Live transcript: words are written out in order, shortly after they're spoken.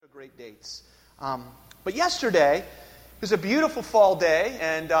great dates. But yesterday, it was a beautiful fall day,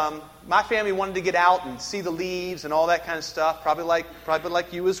 and my family wanted to get out and see the leaves and all that kind of stuff, probably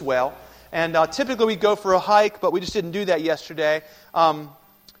like you as well. And typically we go for a hike, but we just didn't do that yesterday.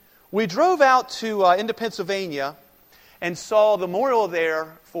 We drove out into Pennsylvania and saw the memorial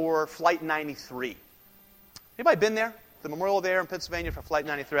there for Flight 93. Anybody been there? The memorial there in Pennsylvania for Flight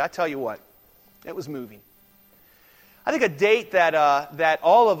 93? I tell you what, it was moving. I think a date that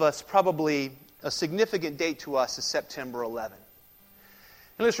all of us probably, a significant date to us, is September 11.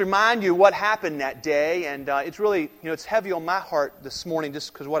 And let's remind you what happened that day, and it's really, it's heavy on my heart this morning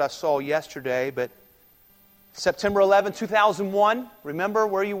just because what I saw yesterday, but September 11, 2001, remember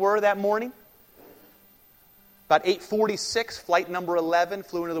where you were that morning? About 8:46, flight number 11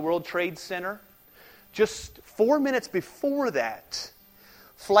 flew into the World Trade Center. Just 4 minutes before that,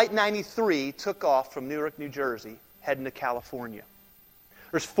 Flight 93 took off from Newark, New Jersey, heading to California.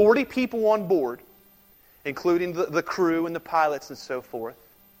 There's 40 people on board, including the crew and the pilots and so forth.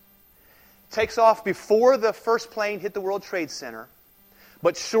 Takes off before the first plane hit the World Trade Center.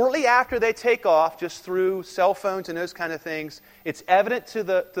 But shortly after they take off, just through cell phones and those kind of things, it's evident to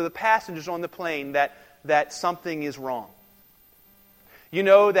the passengers on the plane that something is wrong. You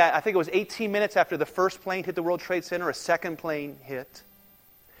know that I think it was 18 minutes after the first plane hit the World Trade Center, a second plane hit.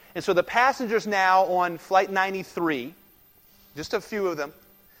 And so the passengers now on Flight 93, just a few of them,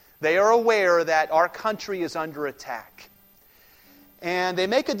 they are aware that our country is under attack. And they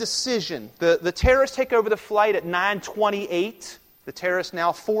make a decision. The terrorists take over the flight at 9:28. The terrorists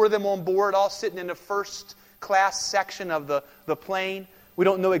now, 4 of them on board, all sitting in the first class section of the plane. We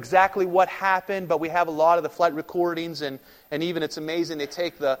don't know exactly what happened, but we have a lot of the flight recordings, and even it's amazing, they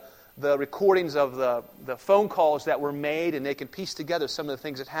take the recordings of the phone calls that were made, and they can piece together some of the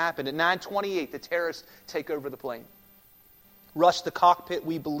things that happened. At 9:28, the terrorists take over the plane. Rushed the cockpit,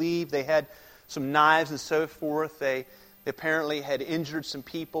 we believe. They had some knives and so forth. They apparently had injured some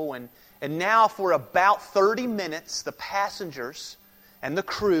people. And now for about 30 minutes, the passengers and the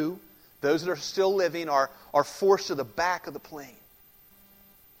crew, those that are still living, are forced to the back of the plane.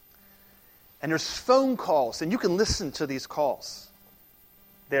 And there's phone calls, and you can listen to these calls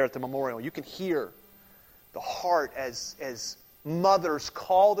there at the memorial. You can hear the heart as mothers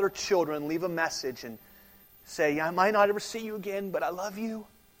call their children, leave a message, and say, I might not ever see you again, but I love you.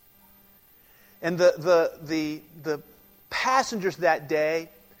 And the passengers that day,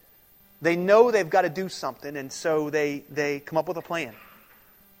 they know they've got to do something, and so they come up with a plan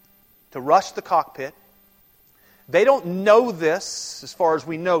to rush the cockpit. They don't know this, as far as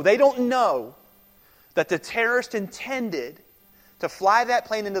we know. They don't know that the terrorist intended to fly that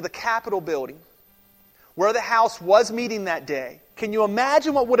plane into the Capitol building, where the House was meeting that day. Can you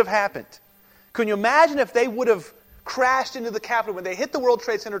imagine what would have happened? Can you imagine if they would have crashed into the Capitol when they hit the World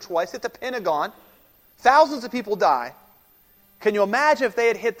Trade Center twice, hit the Pentagon, thousands of people die? Can you imagine if they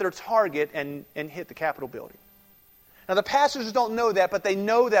had hit their target and hit the Capitol building? Now, the passengers don't know that, but they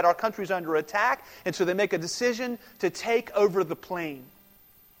know that our country's under attack, and so they make a decision to take over the plane.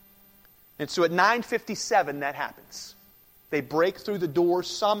 And so at 9:57, that happens. They break through the doors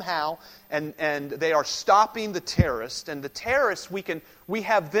somehow, and they are stopping the terrorists. And the terrorists, we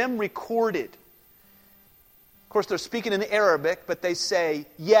have them recorded. Of course, they're speaking in Arabic, but they say,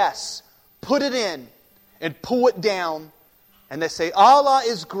 yes, put it in and pull it down. And they say, Allah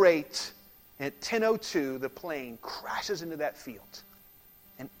is great. And at 10:02, the plane crashes into that field.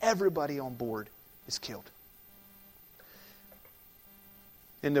 And everybody on board is killed.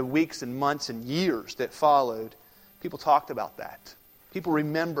 In the weeks and months and years that followed, people talked about that. People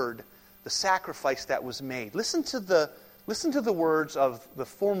remembered the sacrifice that was made. Listen to the words of the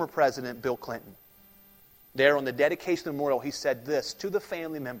former president, Bill Clinton. There on the dedication memorial, he said this to the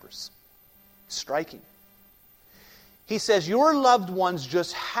family members. Striking. He says, your loved ones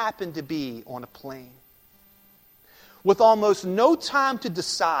just happened to be on a plane. With almost no time to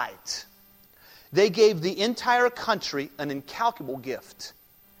decide, they gave the entire country an incalculable gift.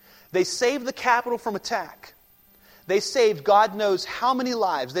 They saved the Capitol from attack. They saved God knows how many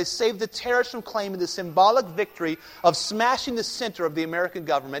lives. They saved the terrorists from claiming the symbolic victory of smashing the center of the American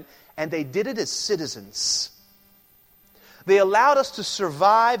government, and they did it as citizens. They allowed us to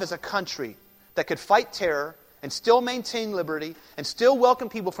survive as a country that could fight terror and still maintain liberty and still welcome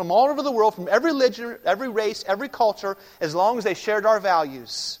people from all over the world, from every religion, every race, every culture, as long as they shared our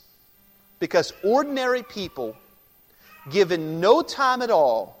values. Because ordinary people, given no time at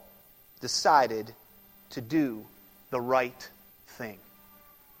all, decided to do the right thing.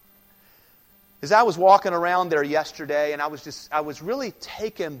 As I was walking around there yesterday, and I was really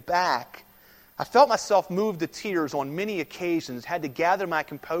taken back I felt myself move to tears on many occasions, had to gather my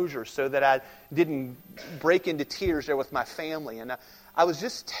composure so that I didn't break into tears there with my family. And I was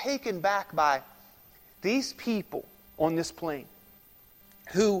just taken back by these people on this plane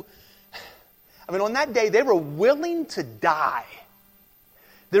who, on that day, they were willing to die.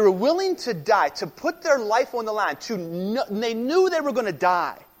 They were willing to die, to put their life on the line. They knew they were going to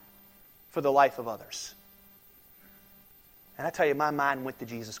die for the life of others. And I tell you, my mind went to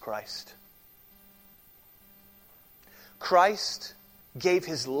Jesus Christ. Christ gave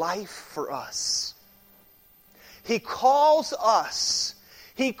His life for us. He calls us.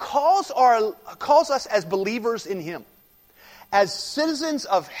 He calls us as believers in Him, as citizens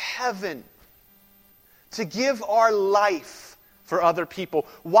of heaven, to give our life for other people.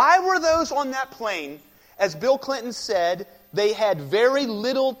 Why were those on that plane, as Bill Clinton said, they had very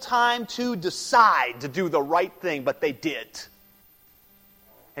little time to decide to do the right thing, but they did.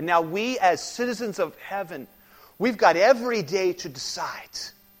 And now we, as citizens of heaven, we've got every day to decide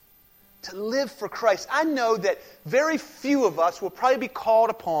to live for Christ. I know that very few of us will probably be called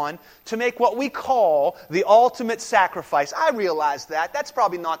upon to make what we call the ultimate sacrifice. I realize that. That's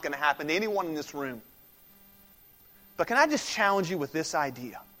probably not going to happen to anyone in this room. But can I just challenge you with this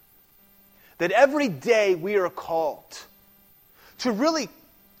idea? That every day we are called to really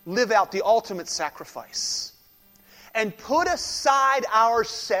live out the ultimate sacrifice and put aside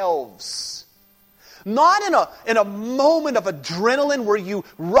ourselves. Not in a moment of adrenaline where you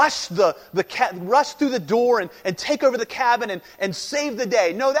rush rush through the door and take over the cabin and save the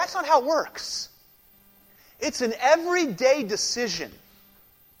day. No, that's not how it works. It's an everyday decision.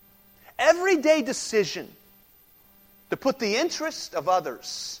 Everyday decision to put the interest of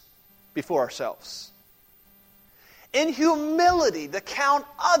others before ourselves. In humility, to count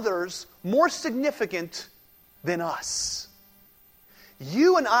others more significant than us.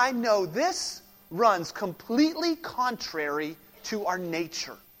 You and I know this runs completely contrary to our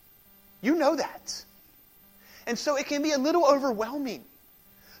nature. You know that. And so it can be a little overwhelming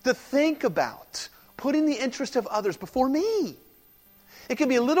to think about putting the interest of others before me. It can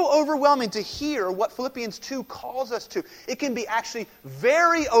be a little overwhelming to hear what Philippians 2 calls us to. It can be actually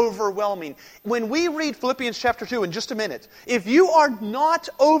very overwhelming. When we read Philippians chapter 2 in just a minute, if you are not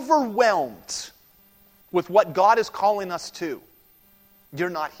overwhelmed with what God is calling us to, you're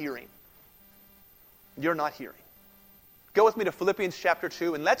not hearing. You're not hearing. Go with me to Philippians chapter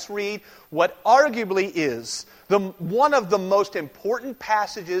 2 and let's read what arguably is one of the most important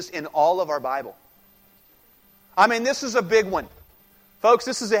passages in all of our Bible. This is a big one. Folks,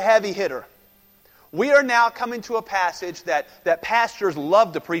 this is a heavy hitter. We are now coming to a passage that pastors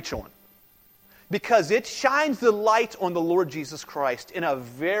love to preach on because it shines the light on the Lord Jesus Christ in a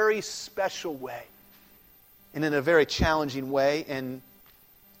very special way and in a very challenging way, and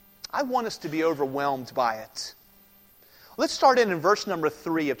I want us to be overwhelmed by it. Let's start in verse number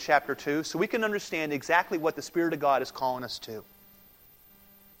 3 of chapter 2 so we can understand exactly what the Spirit of God is calling us to.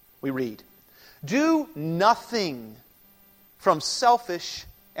 We read, "Do nothing from selfish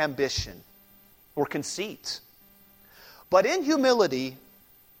ambition or conceit, but in humility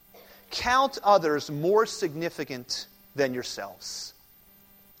count others more significant than yourselves.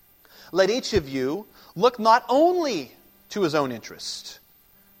 Let each of you look not only to his own interest,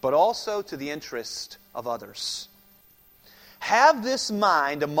 but also to the interest of others. Have this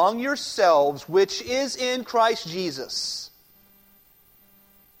mind among yourselves, which is in Christ Jesus,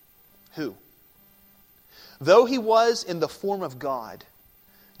 who, though He was in the form of God,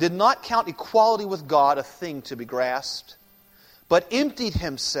 did not count equality with God a thing to be grasped, but emptied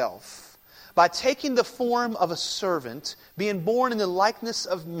Himself by taking the form of a servant, being born in the likeness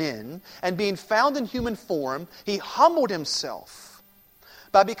of men, and being found in human form, He humbled Himself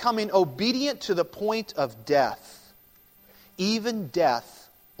by becoming obedient to the point of death, even death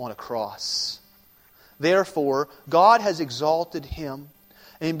on a cross. Therefore, God has exalted Him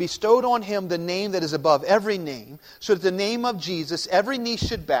and bestowed on Him the name that is above every name, so that the name of Jesus every knee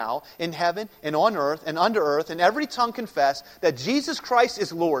should bow in heaven and on earth and under earth, and every tongue confess that Jesus Christ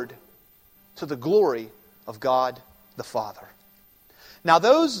is Lord, to the glory of God the Father." Now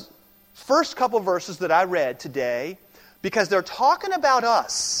those first couple verses that I read today, because they're talking about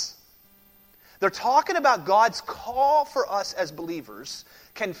us, they're talking about God's call for us as believers,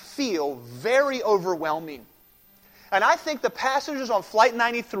 can feel very overwhelming. And I think the passages on Flight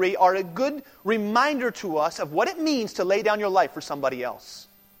 93 are a good reminder to us of what it means to lay down your life for somebody else.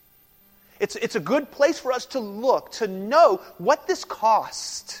 It's a good place for us to look, to know what this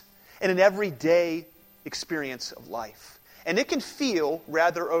costs in an everyday experience of life. And it can feel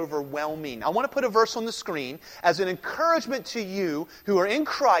rather overwhelming. I want to put a verse on the screen as an encouragement to you who are in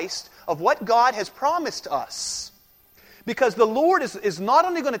Christ of what God has promised us. Because the Lord is not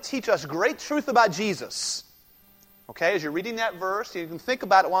only going to teach us great truth about Jesus. Okay, as you're reading that verse, you can think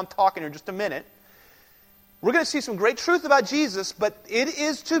about it while I'm talking here in just a minute. We're going to see some great truth about Jesus, but it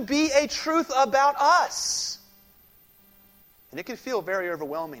is to be a truth about us. And it can feel very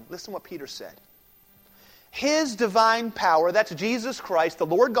overwhelming. Listen to what Peter said. His divine power, that's Jesus Christ, the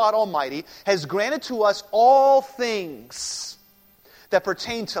Lord God Almighty, has granted to us all things that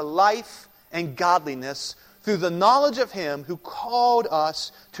pertain to life and godliness through the knowledge of Him who called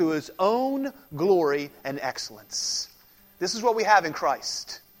us to His own glory and excellence. This is what we have in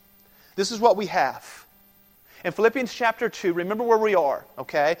Christ. This is what we have. In Philippians chapter 2, remember where we are,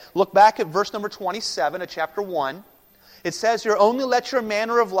 okay? Look back at verse number 27 of chapter 1. It says here, only let your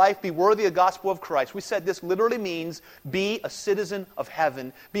manner of life be worthy of the gospel of Christ. We said this literally means be a citizen of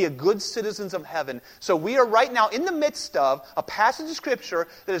heaven. Be a good citizen of heaven. So we are right now in the midst of a passage of Scripture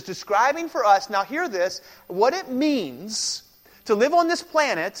that is describing for us, now hear this, what it means to live on this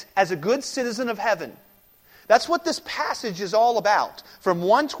planet as a good citizen of heaven. That's what this passage is all about. From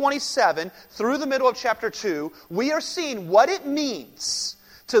 127 through the middle of chapter 2, we are seeing what it means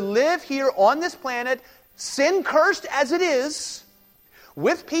to live here on this planet, sin-cursed as it is,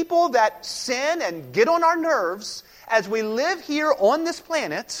 with people that sin and get on our nerves, as we live here on this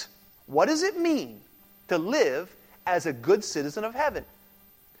planet, what does it mean to live as a good citizen of heaven?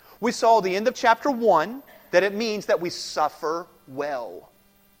 We saw at the end of chapter 1 that it means that we suffer well.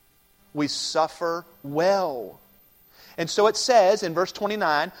 We suffer well. And so it says in verse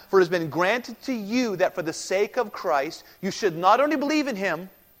 29, for it has been granted to you that for the sake of Christ, you should not only believe in Him,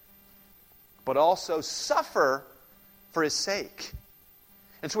 but also suffer for His sake.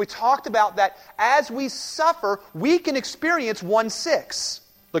 And so we talked about that as we suffer, we can experience 1:6.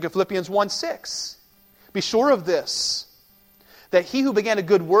 Look at Philippians 1:6. Be sure of this, that He who began a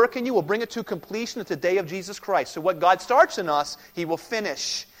good work in you will bring it to completion at the day of Jesus Christ. So what God starts in us, He will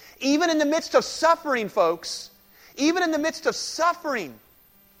finish. Even in the midst of suffering, folks, even in the midst of suffering.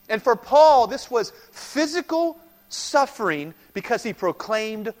 And for Paul, this was physical suffering because he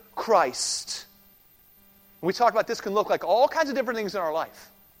proclaimed Christ. And we talk about this can look like all kinds of different things in our life.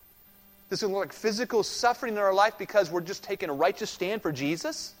 This can look like physical suffering in our life because we're just taking a righteous stand for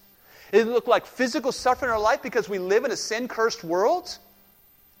Jesus. It can look like physical suffering in our life because we live in a sin-cursed world.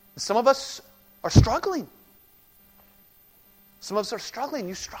 Some of us are struggling. Some of us are struggling.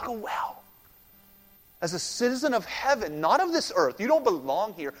 You struggle well. As a citizen of heaven, not of this earth. You don't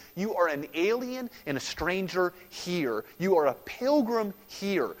belong here. You are an alien and a stranger here. You are a pilgrim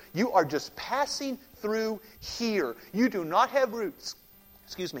here. You are just passing through here. You do not have roots.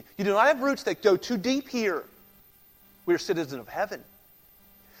 You do not have roots that go too deep here. We are citizens of heaven.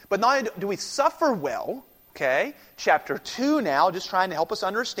 But not only do we suffer well, okay? Chapter 2 now, just trying to help us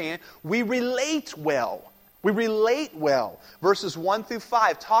understand, we relate well. We relate well. Verses 1 through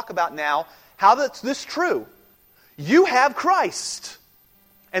 5 talk about now how that's this true. You have Christ.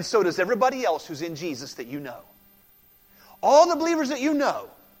 And so does everybody else who's in Jesus that you know. All the believers that you know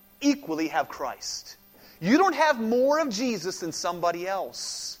equally have Christ. You don't have more of Jesus than somebody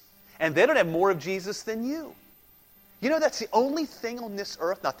else. And they don't have more of Jesus than you. You know, that's the only thing on this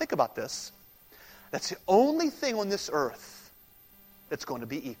earth. Now think about this. That's the only thing on this earth that's going to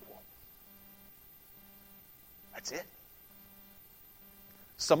be equal. That's it.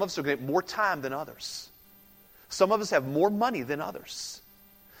 Some of us are going to get more time than others. Some of us have more money than others.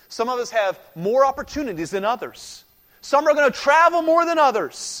 Some of us have more opportunities than others. Some are going to travel more than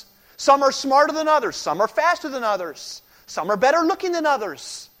others. Some are smarter than others. Some are faster than others. Some are better looking than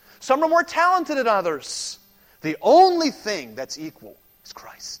others. Some are more talented than others. The only thing that's equal is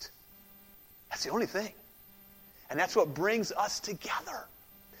Christ. That's the only thing. And that's what brings us together.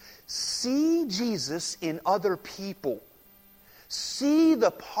 See Jesus in other people. See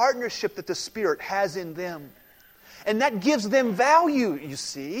the partnership that the Spirit has in them. And that gives them value, you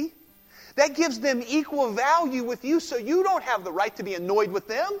see. That gives them equal value with you, so you don't have the right to be annoyed with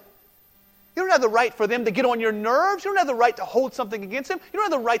them. You don't have the right for them to get on your nerves. You don't have the right to hold something against them. You don't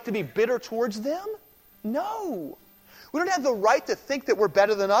have the right to be bitter towards them. No. We don't have the right to think that we're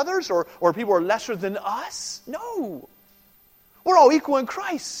better than others or people are lesser than us. No. We're all equal in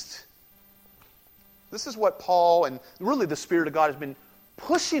Christ. This is what Paul and really the Spirit of God has been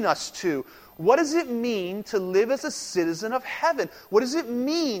pushing us to. What does it mean to live as a citizen of heaven? What does it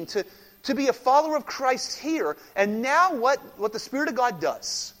mean to be a follower of Christ here? And now what the Spirit of God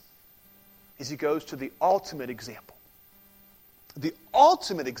does is He goes to the ultimate example. The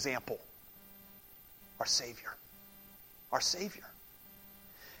ultimate example, our Savior. our Savior.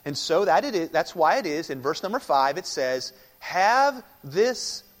 And so that's why it is, in verse number 5, it says, have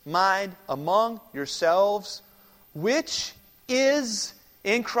this mind among yourselves, which is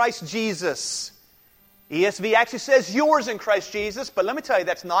in Christ Jesus. ESV actually says yours in Christ Jesus, but let me tell you,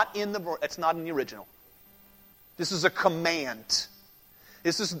 that's not in the original. This is a command.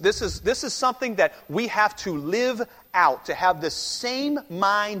 This is something that we have to live out, to have the same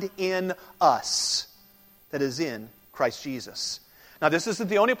mind in us that is in Christ Jesus. Now, this isn't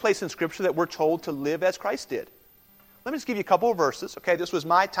the only place in Scripture that we're told to live as Christ did. Let me just give you a couple of verses, okay? This was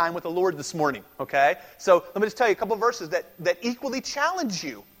my time with the Lord this morning, okay? So let me just tell you a couple of verses that equally challenge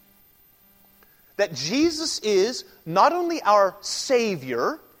you. That Jesus is not only our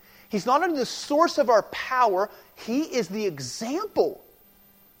Savior, He's not only the source of our power, He is the example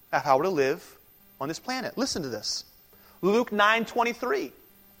of how we're to live on this planet. Listen to this. Luke 9:23.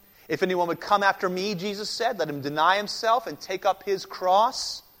 If anyone would come after me, Jesus said, let him deny himself and take up his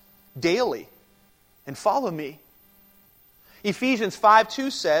cross daily and follow me. Ephesians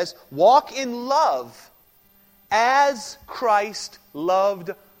 5:2 says, walk in love as Christ loved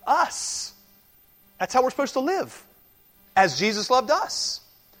us. That's how we're supposed to live, as Jesus loved us.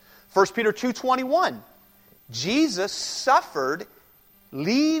 1 Peter 2:21, Jesus suffered,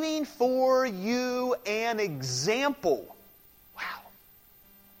 leaving for you an example. Wow.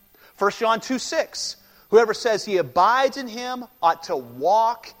 1 John 2:6, whoever says he abides in Him ought to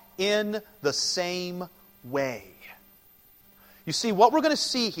walk in the same way. You see, what we're going to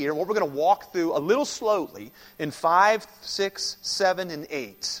see here, and what we're going to walk through a little slowly in 5, 6, 7, and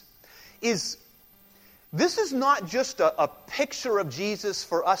 8, is this is not just a picture of Jesus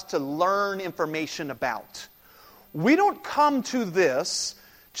for us to learn information about. We don't come to this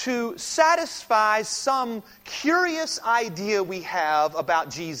to satisfy some curious idea we have about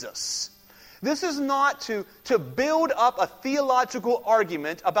Jesus. This is not to build up a theological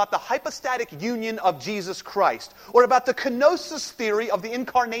argument about the hypostatic union of Jesus Christ, or about the kenosis theory of the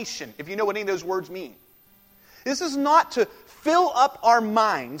incarnation, if you know what any of those words mean. This is not to fill up our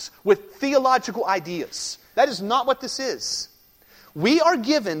minds with theological ideas. That is not what this is. We are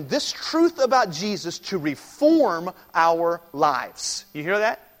given this truth about Jesus to reform our lives. You hear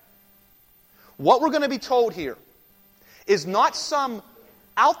that? What we're going to be told here is not some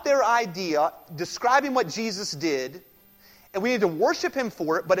out there idea describing what Jesus did, and we need to worship Him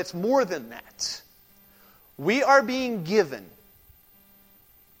for it, but it's more than that. We are being given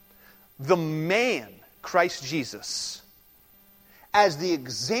the man, Christ Jesus, as the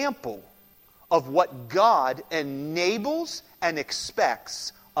example of what God enables and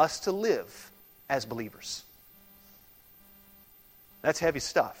expects us to live as believers. That's heavy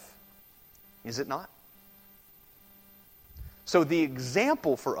stuff, is it not? So the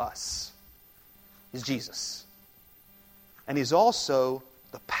example for us is Jesus. And He's also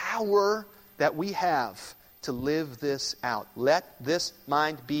the power that we have to live this out. Let this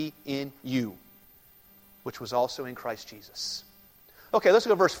mind be in you, which was also in Christ Jesus. Okay, let's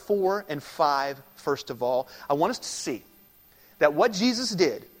go to verse 4 and 5 first of all. I want us to see that what Jesus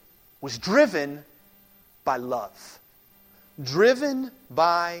did was driven by love. Driven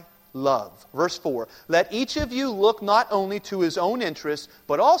by love. Verse 4, let each of you look not only to his own interest,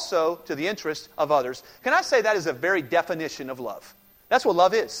 but also to the interest of others. Can I say that is a very definition of love? That's what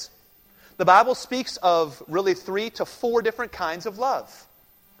love is. The Bible speaks of really 3 to 4 different kinds of love.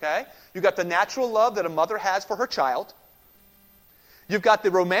 Okay? You've got the natural love that a mother has for her child. You've got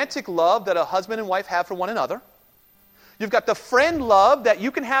the romantic love that a husband and wife have for one another. You've got the friend love that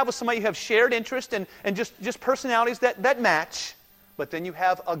you can have with somebody you have shared interest and just personalities that match. But then you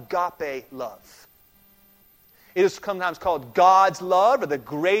have agape love. It is sometimes called God's love, or the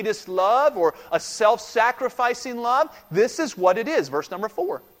greatest love, or a self-sacrificing love. This is what it is, verse number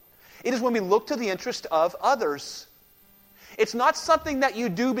 4. It is when we look to the interest of others. It's not something that you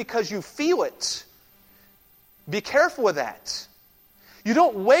do because you feel it. Be careful with that. You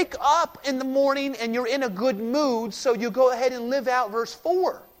don't wake up in the morning and you're in a good mood, so you go ahead and live out verse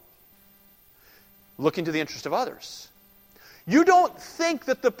 4. Looking to the interest of others. You don't think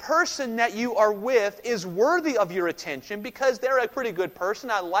that the person that you are with is worthy of your attention because they're a pretty good person,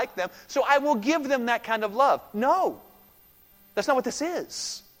 I like them, so I will give them that kind of love. No, that's not what this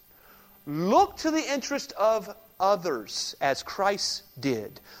is. Look to the interest of others as Christ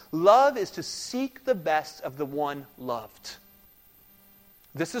did. Love is to seek the best of the one loved.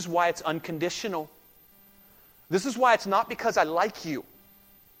 This is why it's unconditional. This is why it's not because I like you.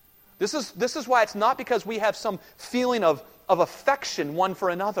 This is why it's not because we have some feeling of affection one for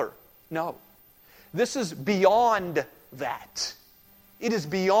another. No. This is beyond that. It is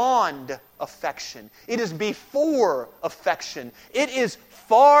beyond affection. It is before affection. It is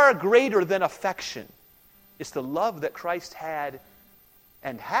far greater than affection. It's the love that Christ had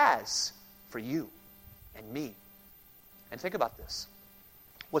and has for you and me. And think about this.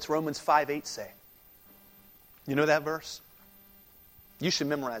 What's Romans 5:8 say? You know that verse? You should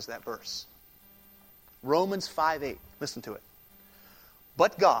memorize that verse. Romans 5:8. Listen to it.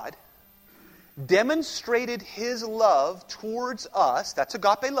 But God demonstrated His love towards us. That's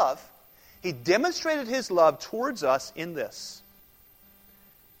agape love. He demonstrated His love towards us in this.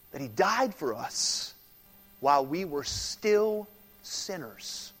 That He died for us while we were still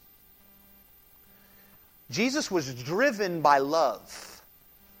sinners. Jesus was driven by love.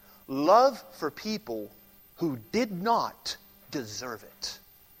 Love for people who did not deserve it.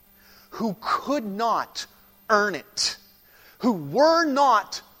 Who could not earn it. Who were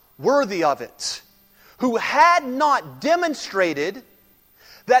not worthy of it. Who had not demonstrated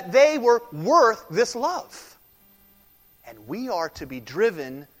that they were worth this love. And we are to be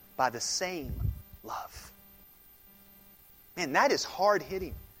driven by the same love. Man, that is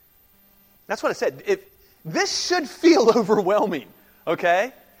hard-hitting. That's what I said. This should feel overwhelming,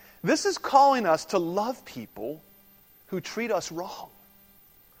 okay? This is calling us to love people who treat us wrong.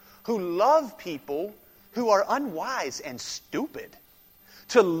 Who love people who are unwise and stupid.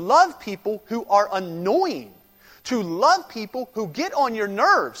 To love people who are annoying. To love people who get on your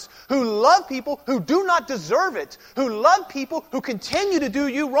nerves. Who love people who do not deserve it. Who love people who continue to do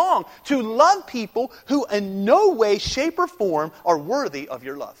you wrong. To love people who in no way, shape, or form are worthy of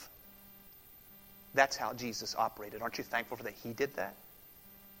your love. That's how Jesus operated. Aren't you thankful for that He did that?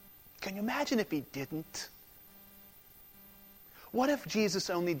 Can you imagine if He didn't? What if Jesus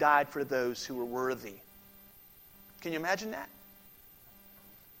only died for those who were worthy? Can you imagine that?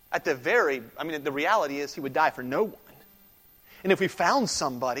 The reality is He would die for no one. And if we found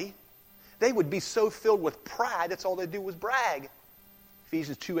somebody, they would be so filled with pride, that's all they'd do was brag.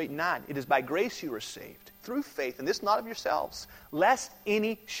 Ephesians 2:8-9. It is by grace you are saved, through faith, and this not of yourselves, lest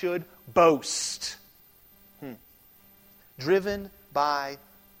any should boast. Driven by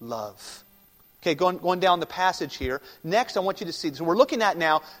love. Okay, going down the passage here. Next, I want you to see, so we're looking at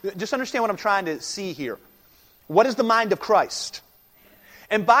now, just understand what I'm trying to see here. What is the mind of Christ?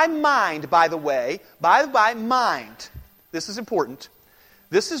 And by mind, by the way, by mind, this is important,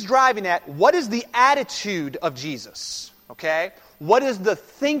 this is driving at what is the attitude of Jesus? Okay? What is the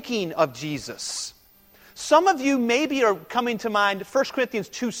thinking of Jesus? Some of you maybe are coming to mind 1 Corinthians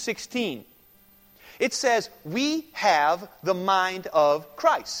 2:16. It says, we have the mind of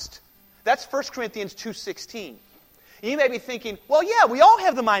Christ. That's 1 Corinthians 2:16. You may be thinking, well, yeah, we all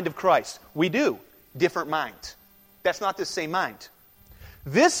have the mind of Christ. We do. Different mind. That's not the same mind.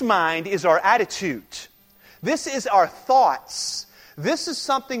 This mind is our attitude. This is our thoughts. This is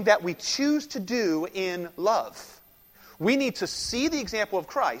something that we choose to do in love. We need to see the example of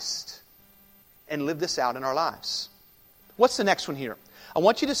Christ and live this out in our lives. What's the next one here? I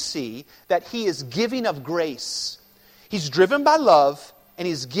want you to see that He is giving of grace. He's driven by love, and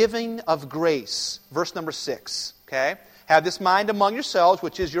He's giving of grace. Verse number 6. Okay? Have this mind among yourselves,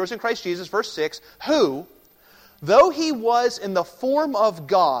 which is yours in Christ Jesus. Verse 6. Who, though He was in the form of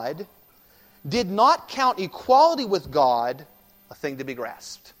God, did not count equality with God a thing to be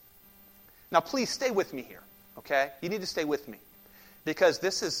grasped. Now please stay with me here. Okay? You need to stay with me. Because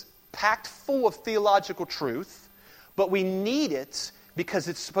this is packed full of theological truth, but we need it because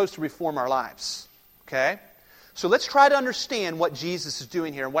it's supposed to reform our lives. Okay? So let's try to understand what Jesus is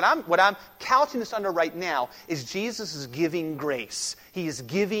doing here. What I'm couching this under right now is Jesus is giving grace. He is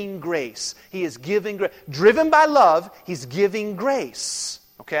giving grace. He is giving grace. Driven by love, He's giving grace.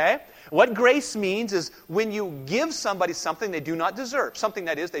 Okay? What grace means is when you give somebody something they do not deserve. Something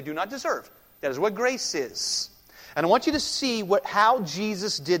that is they do not deserve. That is what grace is. And I want you to see how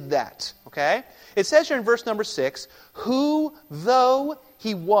Jesus did that. Okay? It says here in verse number 6, who, though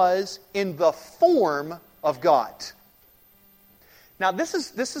He was in the form of God. Now, this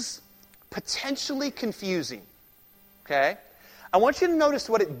is potentially confusing. Okay? I want you to notice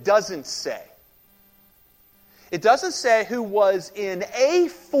what it doesn't say. It doesn't say who was in a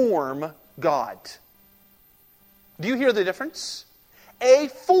form God. Do you hear the difference? A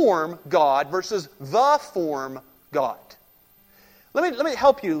form God versus the form God. Let me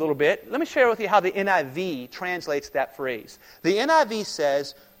help you a little bit. Let me share with you how the NIV translates that phrase. The NIV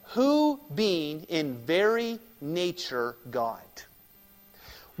says, who being in very nature God.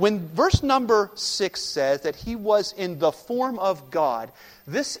 When verse number 6 says that He was in the form of God,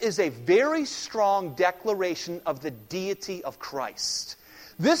 this is a very strong declaration of the deity of Christ.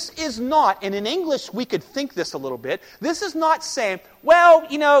 this is not, and in English we could think this a little bit, this is not saying, well,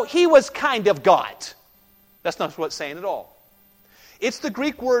 he was kind of God. That's not what it's saying at all. It's the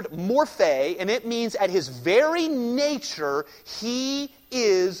Greek word morphe, and it means at his very nature, he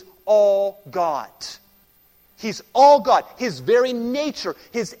is all God. He's all God. His very nature,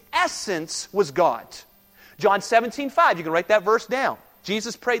 his essence was God. John 17:5, you can write that verse down.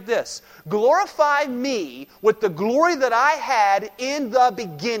 Jesus prayed this, glorify me with the glory that I had in the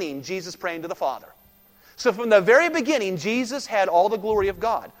beginning, Jesus praying to the Father. So from the very beginning, Jesus had all the glory of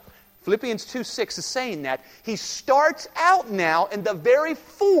God. Philippians 2:6 is saying that. He starts out now in the very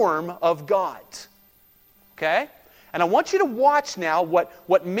form of God. Okay? And I want you to watch now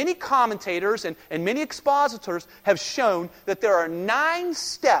what many commentators and many expositors have shown, that there are 9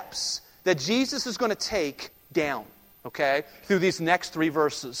 steps that Jesus is going to take down, okay, through these next 3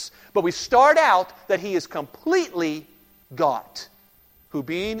 verses. But we start out that he is completely God, who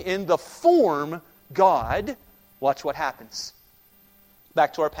being in the form God, watch what happens.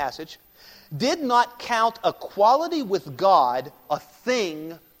 Back to our passage. Did not count equality with God a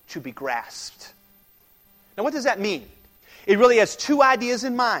thing to be grasped. Now what does that mean? It really has 2 ideas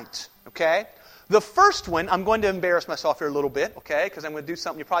in mind, okay? The first one, I'm going to embarrass myself here a little bit, okay? Because I'm going to do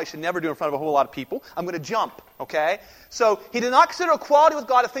something you probably should never do in front of a whole lot of people. I'm going to jump, okay? So he did not consider equality with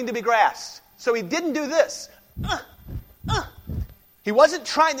God a thing to be grasped. So he didn't do this. He wasn't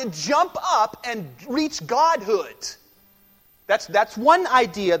trying to jump up and reach godhood. That's one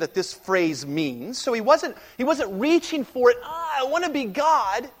idea that this phrase means. So he wasn't reaching for it. I want to be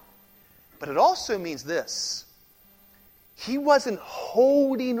God. But it also means this. He wasn't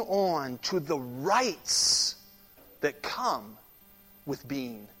holding on to the rights that come with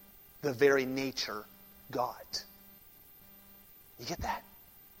being the very nature God. You get that?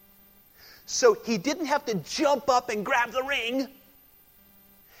 So he didn't have to jump up and grab the ring.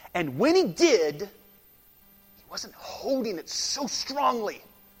 And when he did, he wasn't holding it so strongly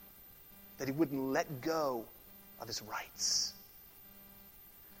that he wouldn't let go of his rights.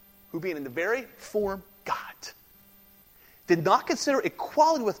 Who being in the very form God, did not consider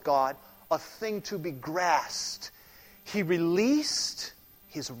equality with God a thing to be grasped. He released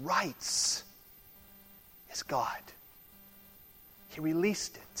his rights as God. He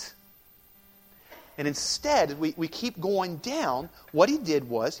released it. And instead, we keep going down. What he did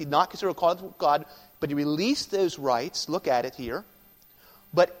was, he did not consider equality with God, but he released those rights. Look at it here.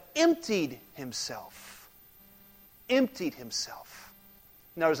 But emptied himself. Emptied himself.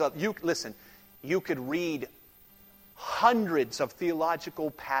 Now, you could read hundreds of theological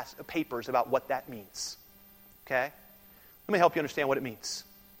papers about what that means. Okay? Let me help you understand what it means.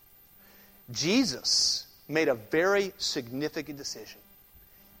 Jesus made a very significant decision.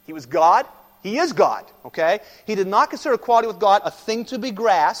 He was God. He is God. Okay? He did not consider equality with God a thing to be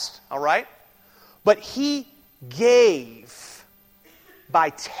grasped. All right? But he gave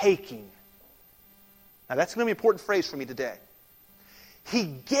by taking. Now that's going to be an important phrase for me today. He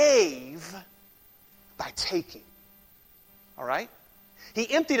gave by taking. All right?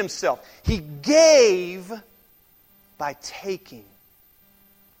 He emptied himself. He gave by taking.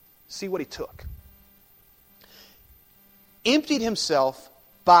 See what he took. Emptied himself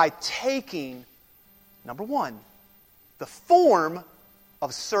by taking, number 1, the form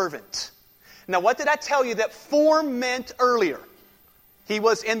of a servant. Now, what did I tell you that form meant earlier? He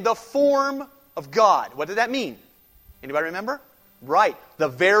was in the form of God. What did that mean? Anybody remember? Right. The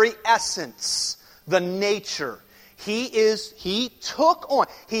very essence, the nature. He took on,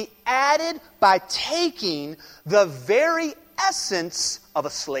 he added by taking the very essence of a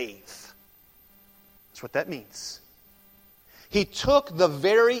slave. That's what that means. He took the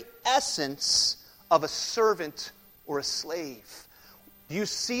very essence of a servant or a slave. Do you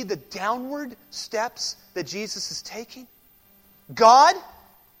see the downward steps that Jesus is taking? God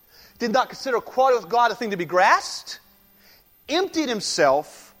did not consider equality with God a thing to be grasped. Emptied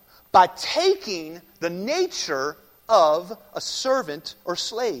himself by taking the nature of a servant or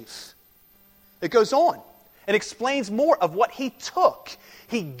slave. It goes on and explains more of what he took.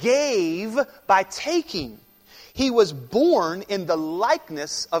 He gave by taking. He was born in the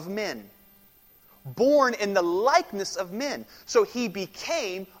likeness of men. Born in the likeness of men. So he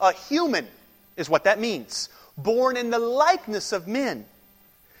became a human, is what that means. Born in the likeness of men.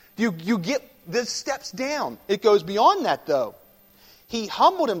 You get the steps down. It goes beyond that, though. He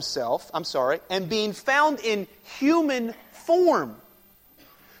humbled himself, and being found in human form.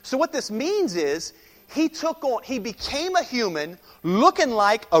 So what this means is, he became a human looking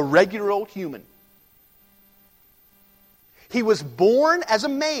like a regular old human. He was born as a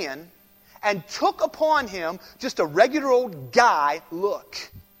man, and took upon him just a regular old guy look.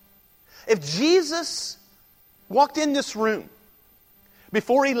 If Jesus walked in this room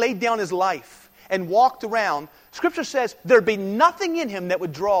before he laid down his life and walked around, Scripture says there'd be nothing in him that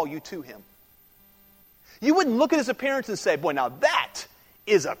would draw you to him. You wouldn't look at his appearance and say, boy, now that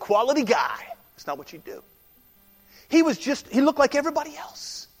is a quality guy. That's not what you do. He looked like everybody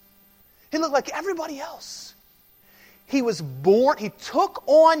else. He looked like everybody else. He was born, he took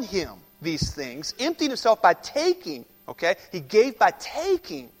on him these things, emptied himself by taking, okay? He gave by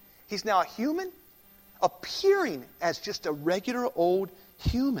taking. He's now a human, appearing as just a regular old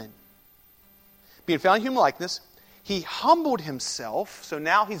human. Being found in human likeness, he humbled himself, so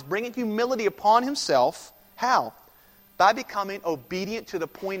now he's bringing humility upon himself. How? By becoming obedient to the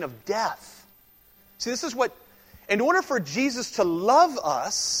point of death. See, this is what, in order for Jesus to love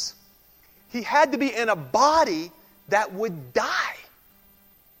us, he had to be in a body that would die.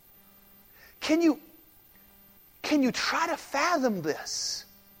 Can you try to fathom this?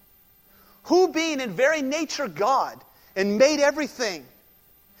 Who, being in very nature God and made everything,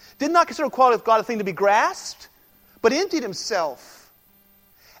 did not consider equality with God a thing to be grasped, but emptied himself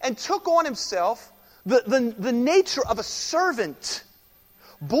and took on himself the nature of a servant,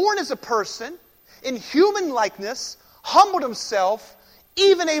 born as a person, in human likeness, humbled himself,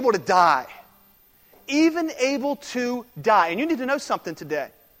 even able to die. Even able to die. And you need to know something today.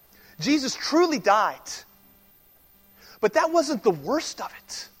 Jesus truly died. But that wasn't the worst of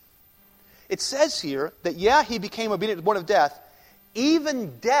it. It says here that, yeah, he became obedient to the point of death,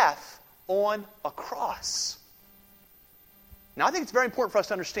 even death on a cross. Now, I think it's very important for us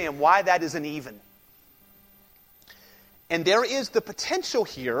to understand why that isn't even. And there is the potential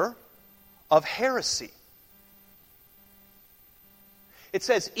here of heresy. It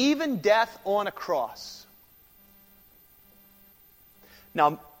says, even death on a cross.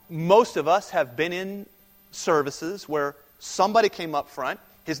 Now, most of us have been in services where somebody came up front,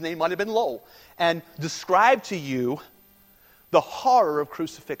 his name might have been Lowell, and described to you the horror of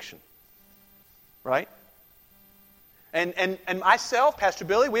crucifixion. Right? And myself, Pastor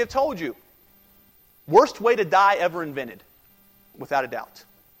Billy, we have told you, worst way to die ever invented, without a doubt.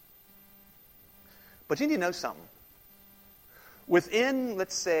 But you need to know something. Within,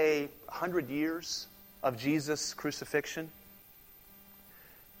 let's say, 100 years of Jesus' crucifixion,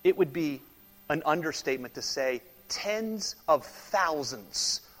 it would be an understatement to say tens of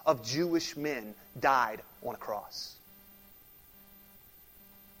thousands of Jewish men died on a cross.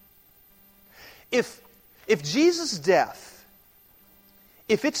 If Jesus' death,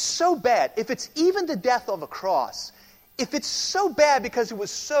 if it's so bad, if it's even the death of a cross, if it's so bad because it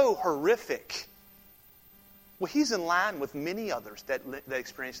was so horrific, well, he's in line with many others that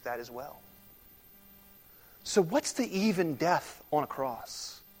experienced that as well. So what's the even death on a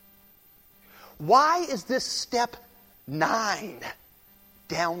cross? Why is this step 9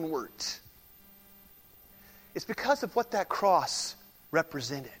 downward? It's because of what that cross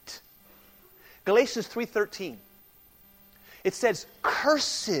represented. Galatians 3:13. It says,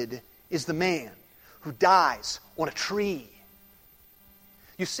 cursed is the man who dies on a tree.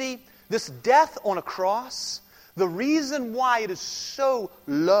 You see, this death on a cross, the reason why it is so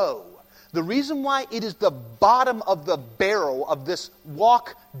low, the reason why it is the bottom of the barrel of this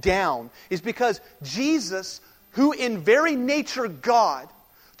walk down, is because Jesus, who in very nature God,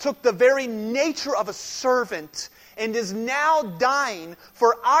 took the very nature of a servant and is now dying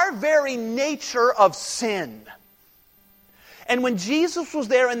for our very nature of sin. And when Jesus was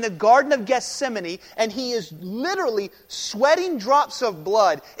there in the Garden of Gethsemane and he is literally sweating drops of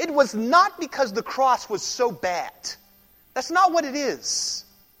blood, it was not because the cross was so bad. That's not what it is.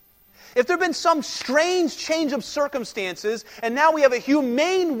 If there had been some strange change of circumstances and now we have a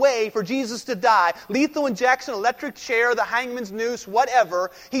humane way for Jesus to die, lethal injection, electric chair, the hangman's noose,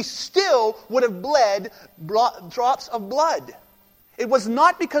 whatever, he still would have bled drops of blood. It was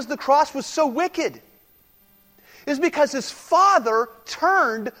not because the cross was so wicked. Is because his Father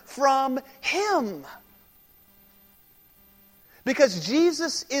turned from him. Because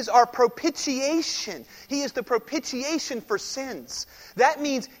Jesus is our propitiation. He is the propitiation for sins. That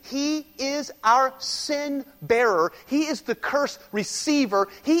means He is our sin bearer. He is the curse receiver.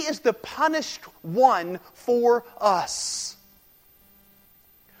 He is the punished one for us.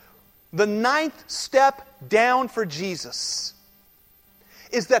 The 9th step down for Jesus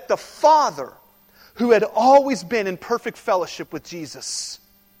is that the Father, who had always been in perfect fellowship with Jesus,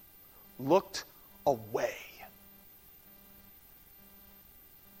 looked away.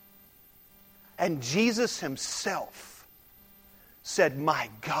 And Jesus himself said, my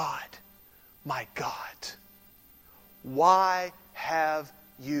God, why have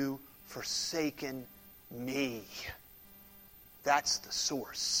you forsaken me. That's the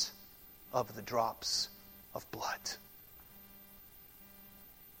source of the drops of blood.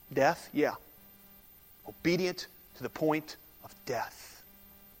 Death? Yeah. Obedient to the point of death.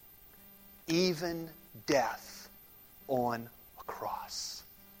 Even death on a cross.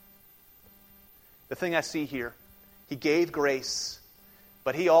 The thing I see here, He gave grace,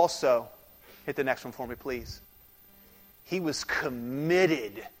 but He also, hit the next one for me, please. He was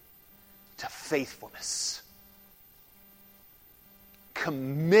committed to faithfulness.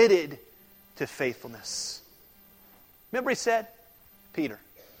 Committed to faithfulness. Remember He said, Peter,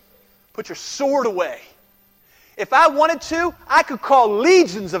 put your sword away. If I wanted to, I could call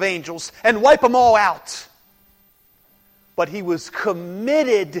legions of angels and wipe them all out. But He was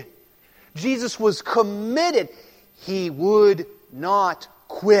committed. Jesus was committed. He would not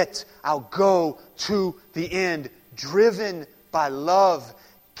quit. I'll go to the end. Driven by love,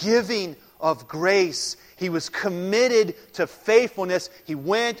 giving of grace. He was committed to faithfulness. He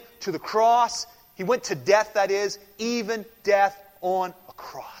went to the cross. He went to death, that is, even death on a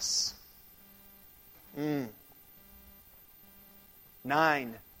cross.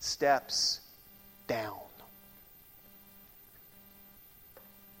 9 steps down.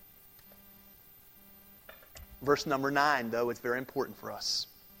 Verse number 9, though, it's very important for us.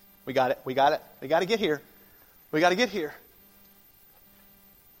 We got it. We got to get here. We got to get here.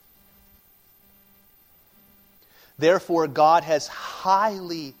 Therefore, God has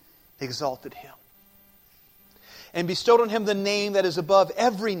highly exalted Him and bestowed on Him the name that is above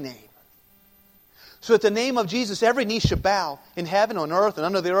every name. So at the name of Jesus, every knee shall bow in heaven, on earth, and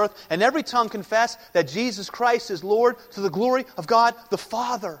under the earth, and every tongue confess that Jesus Christ is Lord, to the glory of God the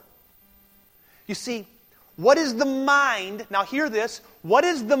Father. You see, what is the mind, now hear this, what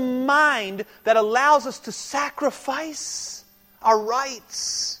is the mind that allows us to sacrifice our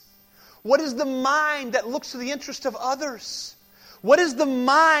rights? What is the mind that looks to the interest of others? What is the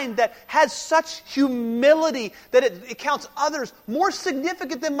mind that has such humility that it counts others more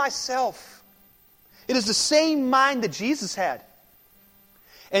significant than myself? It is the same mind that Jesus had.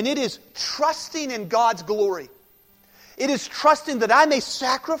 And it is trusting in God's glory. It is trusting that I may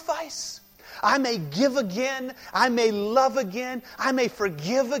sacrifice, I may give again, I may love again, I may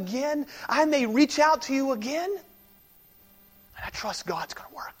forgive again, I may reach out to you again. And I trust God's going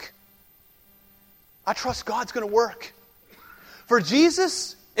to work. I trust God's going to work. For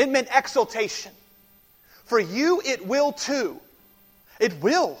Jesus, it meant exaltation. For you, it will too. It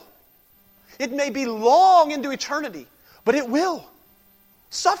will. It may be long into eternity, but it will.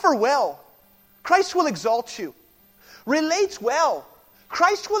 Suffer well. Christ will exalt you. Relate well.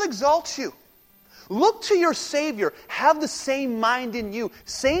 Christ will exalt you. Look to your Savior. Have the same mind in you.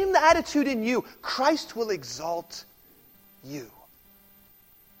 Same attitude in you. Christ will exalt you.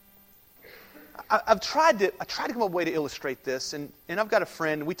 I've tried to come up with a way to illustrate this, and I've got a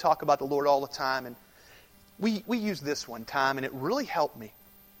friend, we talk about the Lord all the time, and we used this one time, and it really helped me.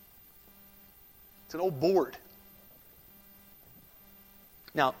 It's an old board.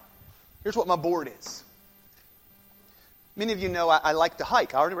 Now, here's what my board is. Many of you know I like to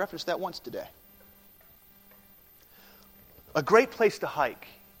hike. I already referenced that once today. A great place to hike,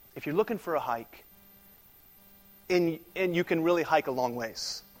 if you're looking for a hike, and you can really hike a long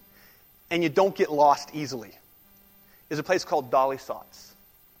ways, and you don't get lost easily, is a place called Dolly Sods.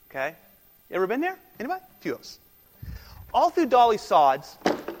 Okay? You ever been there? Anybody? A few of us. All through Dolly Sods,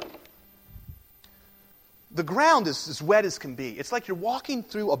 the ground is as wet as can be. It's like you're walking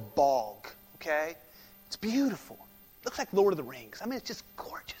through a bog. Okay? It's beautiful. It looks like Lord of the Rings. I mean, it's just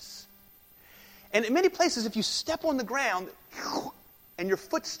gorgeous. And in many places, if you step on the ground and your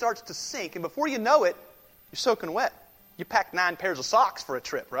foot starts to sink, and before you know it, you're soaking wet. You packed 9 pairs of socks for a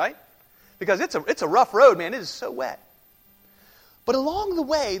trip, right? Because it's a rough road, man. It is so wet. But along the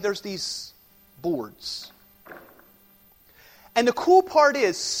way, there's these boards. And the cool part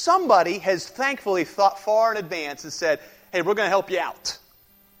is somebody has thankfully thought far in advance and said, hey, we're going to help you out.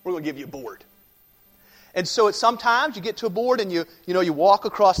 We're going to give you a board. And so sometimes you get to a board and you walk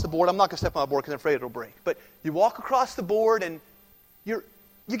across the board. I'm not going to step on my board because I'm afraid it'll break. But you walk across the board and you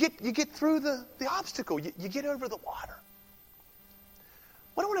get through the obstacle. You get over the water.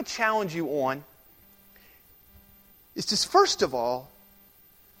 What I want to challenge you on is just, first of all,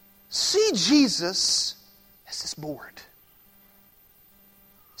 see Jesus as this board.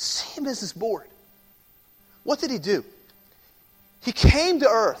 See Him as this board. What did He do? He came to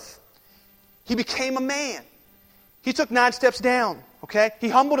earth. He became a man. He took 9 steps down. Okay? He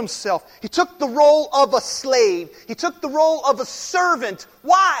humbled Himself. He took the role of a slave. He took the role of a servant.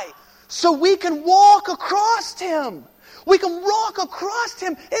 Why? So we can walk across Him. We can walk across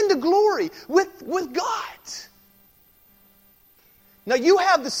Him into glory with God. Now you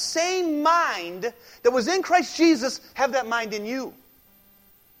have the same mind that was in Christ Jesus, have that mind in you.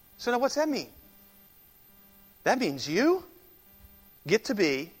 So now what's that mean? That means you get to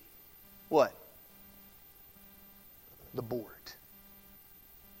be what? The board.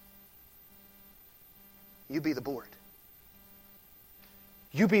 You be the board.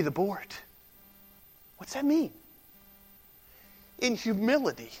 You be the board. What's that mean? In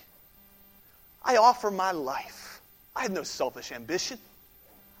humility, I offer my life. I have no selfish ambition.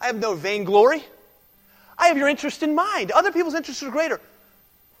 I have no vainglory. I have your interest in mind. Other people's interests are greater.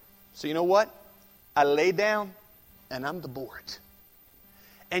 So you know what? I lay down and I'm the board.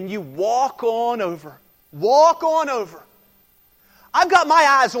 And you walk on over. Walk on over. I've got my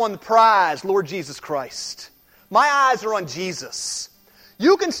eyes on the prize, Lord Jesus Christ. My eyes are on Jesus.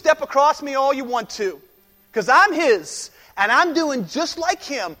 You can step across me all you want to, because I'm His, and I'm doing just like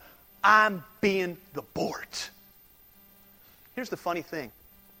Him. I'm being the board. Here's the funny thing.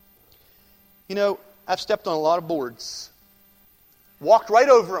 You know, I've stepped on a lot of boards, walked right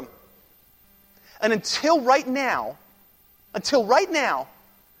over them, and until right now, I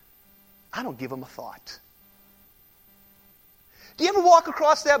don't give them a thought. Do you ever walk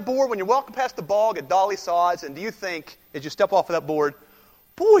across that board when you're walking past the bog at Dolly Saws, and do you think, as you step off of that board,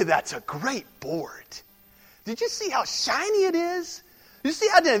 boy, that's a great board. Did you see how shiny it is? Did you see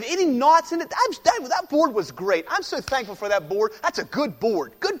how it didn't have any knots in it? That board was great. I'm so thankful for that board. That's a good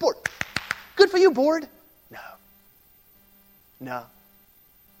board. Good board. Good for you, board. No.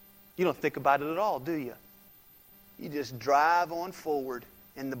 You don't think about it at all, do you? You just drive on forward,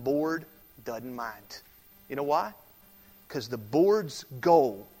 and the board doesn't mind. You know why? Because the board's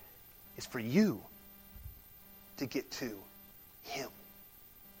goal is for you to get to Him,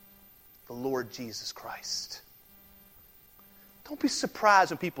 the Lord Jesus Christ. Don't be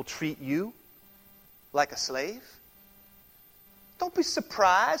surprised when people treat you like a slave. Don't be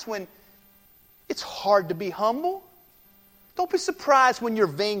surprised when it's hard to be humble. Don't be surprised when your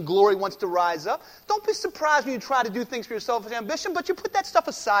vainglory wants to rise up. Don't be surprised when you try to do things for your selfish ambition, but you put that stuff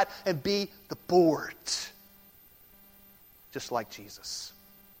aside and be the board. Just like Jesus.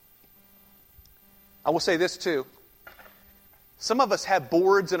 I will say this too. Some of us have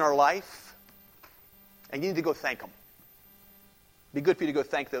boards in our life, and you need to go thank them. It'd be good for you to go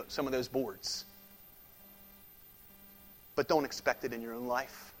thank some of those boards. But don't expect it in your own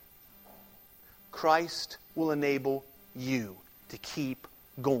life. Christ will enable you to keep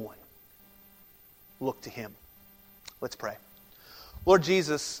going. Look to Him. Let's pray. Lord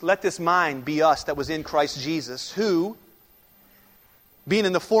Jesus, let this mind be us that was in Christ Jesus, who, being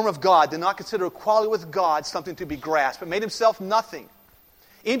in the form of God, did not consider equality with God something to be grasped, but made Himself nothing,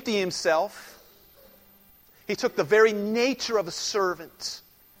 emptying Himself. He took the very nature of a servant,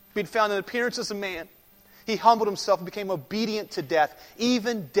 being found in appearance as a man. He humbled Himself and became obedient to death,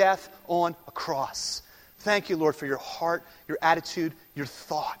 even death on a cross. Thank you, Lord, for your heart, your attitude, your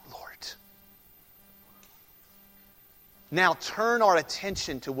thought, Lord. Now turn our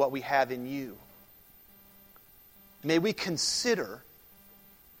attention to what we have in you. May we consider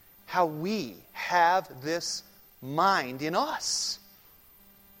how we have this mind in us.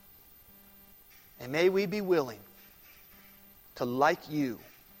 And may we be willing to, like you,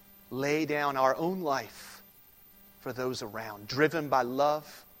 lay down our own life for those around, driven by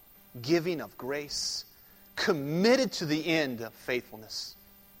love, giving of grace, committed to the end of faithfulness,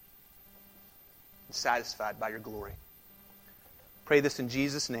 and satisfied by your glory. Pray this in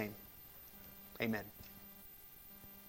Jesus' name. Amen.